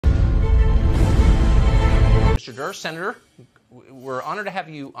Mr. Durr, Senator, we're honored to have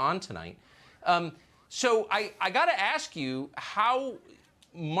you on tonight. So I got to ask you, how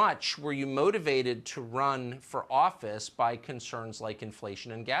much were you motivated to run for office by concerns like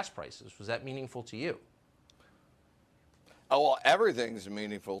inflation and gas prices? Was that meaningful to you? Oh, well, everything's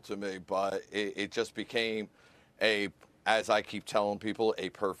meaningful to me, but it just became as I keep telling people, a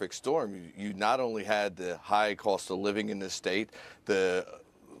perfect storm. You not only had the high cost of living in this state, the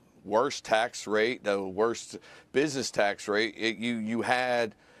worst tax rate, the worst business tax rate, you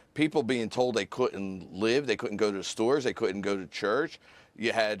had people being told they couldn't live, they couldn't go to stores, they couldn't go to church.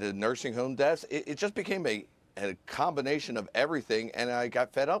 You had the nursing home deaths. It just became a combination of everything, and I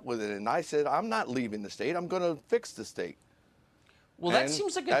got fed up with it. And I said, I'm not leaving the state. I'm going to fix the state. Well, that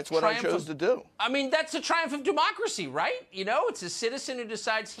seems like that's what I chose to do. I mean, that's a triumph of democracy, right? You know, it's a citizen who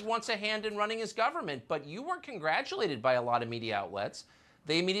decides he wants a hand in running his government. But you weren't congratulated by a lot of media outlets.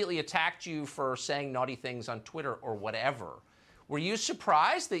 They immediately attacked you for saying naughty things on Twitter or whatever. Were you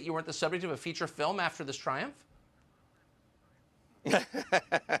surprised that you weren't the subject of a feature film after this triumph?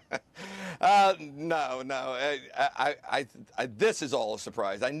 No. This is all a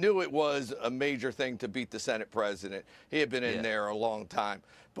surprise. I knew it was a major thing to beat the Senate president. He had been in there a long time,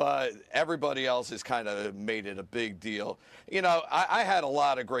 but everybody else has kind of made it a big deal. You know, I had a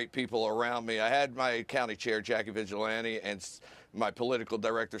lot of great people around me. I had my county chair, Jackie Vigilante, and my political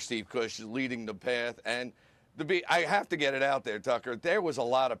director, Steve Cush, leading the path. And I have to get it out there, Tucker. There was a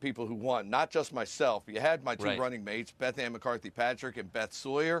lot of people who won, not just myself. You had my two running mates, Beth Ann McCarthy-Patrick and Beth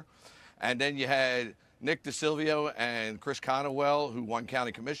Sawyer. And then you had Nick DeSilvio and Chris Conowell, who won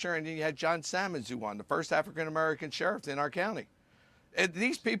county commissioner. And then you had John Sammons, who won, the first African-American sheriff in our county. And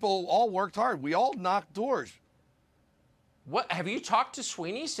these people all worked hard. We all knocked doors. What, have you talked to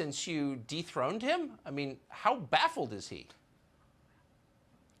Sweeney since you dethroned him? I mean, how baffled is he?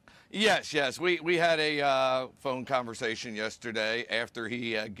 Yes. We had a phone conversation yesterday after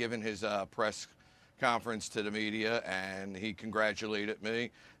he given his press conference to the media, and he congratulated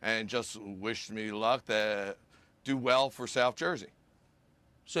me and just wished me luck to do well for South Jersey.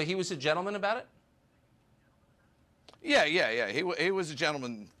 So he was a gentleman about it? Yeah. He was a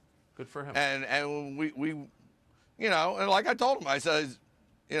gentleman. Good for him. And we you know, and like I told him, I said,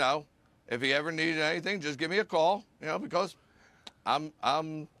 you know, if he ever needed anything, just give me a call, you know, because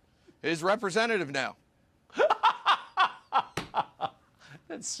I'm his representative now.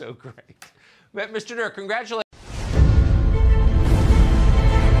 That's so great. Mr. Durr, congratulations.